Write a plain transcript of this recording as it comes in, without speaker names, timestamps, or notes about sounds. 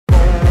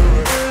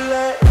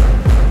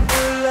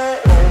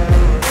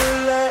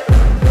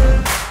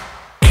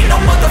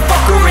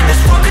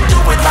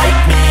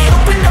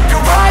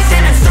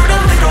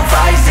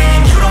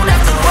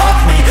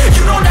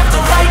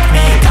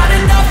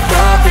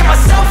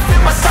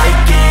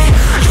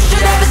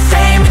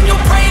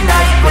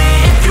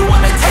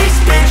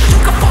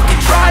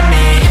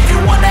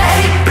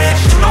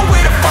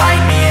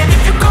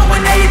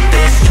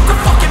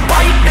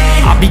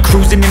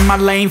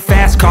lane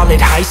fast, call it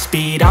high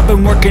speed. I've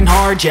been working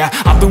hard, yeah,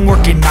 I've been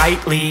working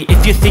nightly.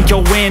 If you think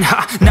you'll win,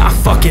 ha, not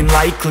fucking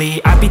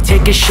likely. I be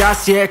taking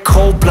shots, yeah,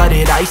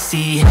 cold-blooded,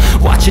 icy.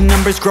 Watching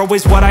numbers grow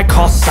is what I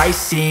call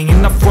sightseeing.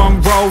 In the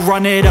front row,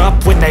 run it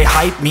up when they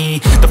hype me.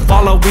 The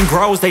following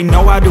grows, they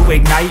know how to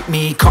ignite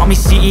me. Call me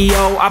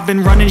CEO, I've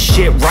been running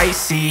shit right,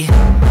 see.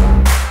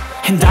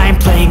 And I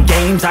ain't playing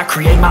games, I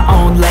create my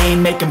own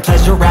lane, making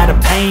pleasure out of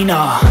pain,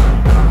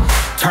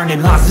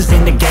 turning losses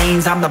into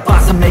gains. I'm the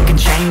boss, I'm making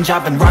change.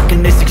 I've been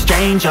rocking this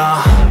exchange,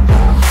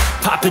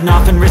 popping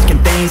off and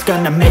risking things.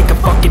 Gonna make a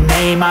fucking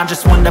name, I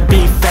just wanna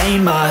be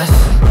famous.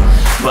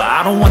 But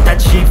I don't want that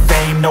cheap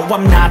fame, no,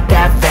 I'm not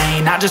that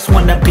vain. I just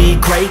wanna be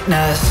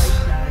greatness.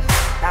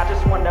 I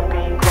just wanna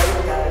be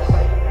greatness.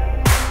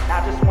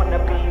 I just wanna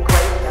be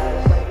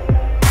greatness.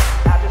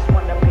 I just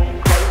wanna be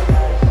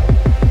greatness.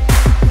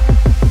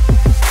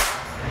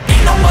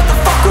 Ain't no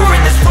motherfucker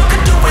in this world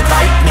could do it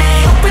like me.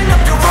 Open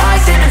up your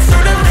eyes and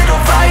insert a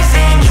little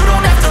rising. You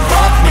don't have to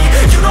love me,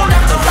 you don't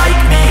have to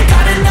like me.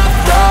 Got enough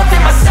love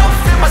in myself,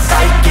 in my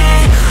psyche.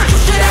 You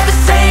should have the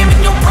same in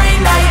your brain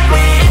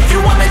nightly. If you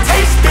wanna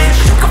taste, bitch,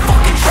 you can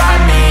fucking try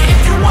me.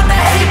 If you wanna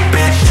hate,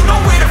 bitch, you know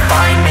where to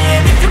find me.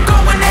 And if you go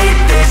and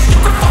hate this, you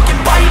can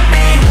fucking bite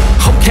me.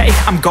 Okay,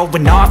 I'm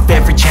going off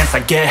every chance I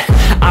get.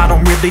 I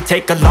don't really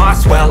take a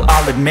loss, well,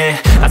 I'll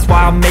admit. That's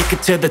why I'll make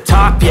it to the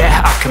top,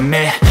 yeah, I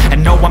commit.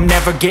 And no, I'm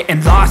never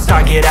getting lost,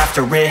 I get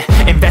after it.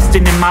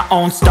 Investing in my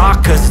own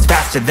stock, cause it's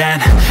faster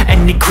than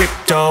any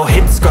crypto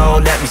hits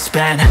go, let me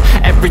spend.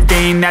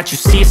 Everything that you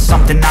see is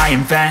something I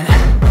invent.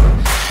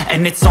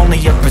 And it's only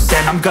a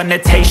percent. I'm gonna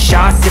take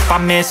shots. If I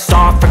miss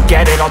all,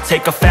 forget it. I'll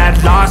take a fat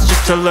loss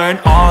just to learn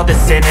all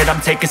that's in it. I'm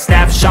taking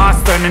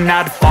snapshots, learning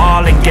how to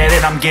fall and get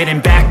it. I'm getting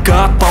back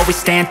up, always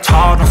stand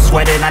tall, don't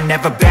sweat it. I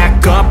never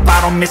back up,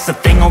 I don't miss a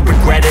thing or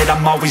regret it.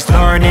 I'm always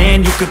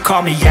learning, you could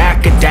call me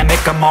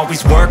academic. I'm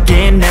always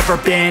working, never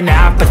been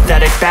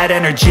apathetic. Bad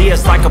energy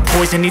is like a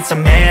poison, needs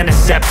some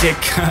antiseptic.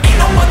 Ain't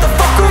no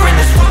motherfucker in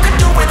this world could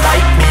do it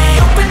like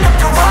me. Open up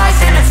your eyes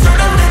and insert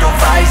a little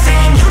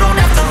rising. You don't